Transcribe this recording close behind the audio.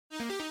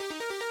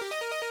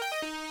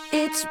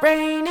It's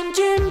raining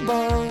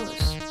Jimbos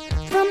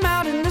from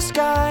out in the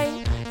sky.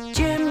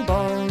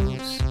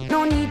 Jimbos,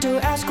 no need to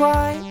ask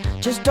why.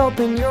 Just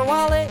open your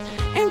wallet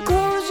and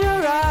close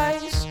your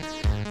eyes.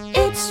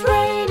 It's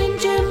raining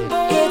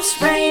Jimbos.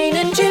 It's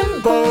raining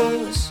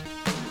Jimbos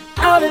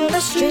out in the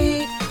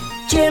street.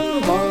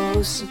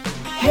 Jimbos,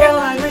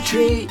 hairline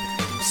retreat,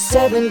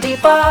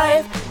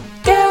 75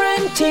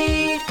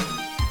 guaranteed.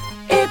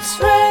 It's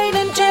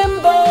raining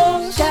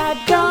Jimbos. Dad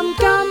gum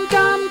gum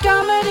gum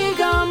comedy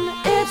gum.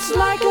 It's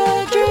like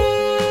a dream.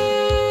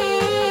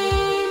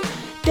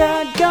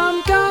 Dad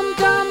gum gum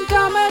gum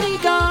comedy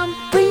gum.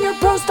 Bring your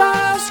pro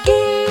style scheme.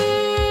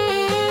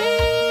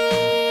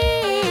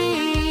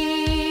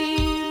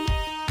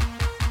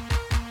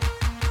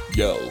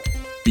 Yell,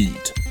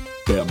 beat,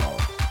 Bama,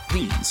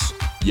 please.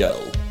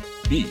 Yell,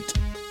 beat,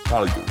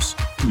 Tigers,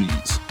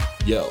 please.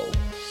 Yell,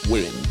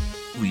 win,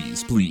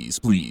 please, please,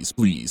 please,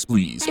 please,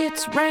 please.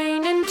 It's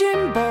raining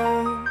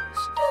Jimbos.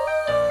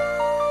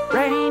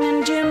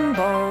 Raining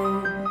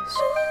Jimbos.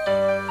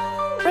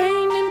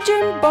 Raining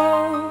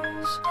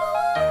Jimbos.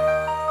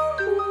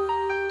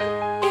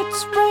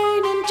 It's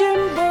raining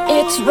Jimbos.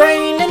 It's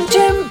raining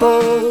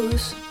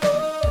Jimbos.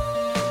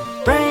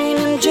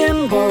 Raining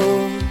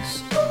Jimbos.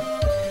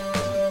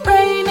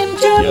 Raining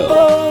Yell,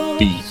 Jimbos.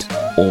 beat,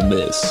 or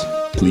miss,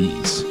 please.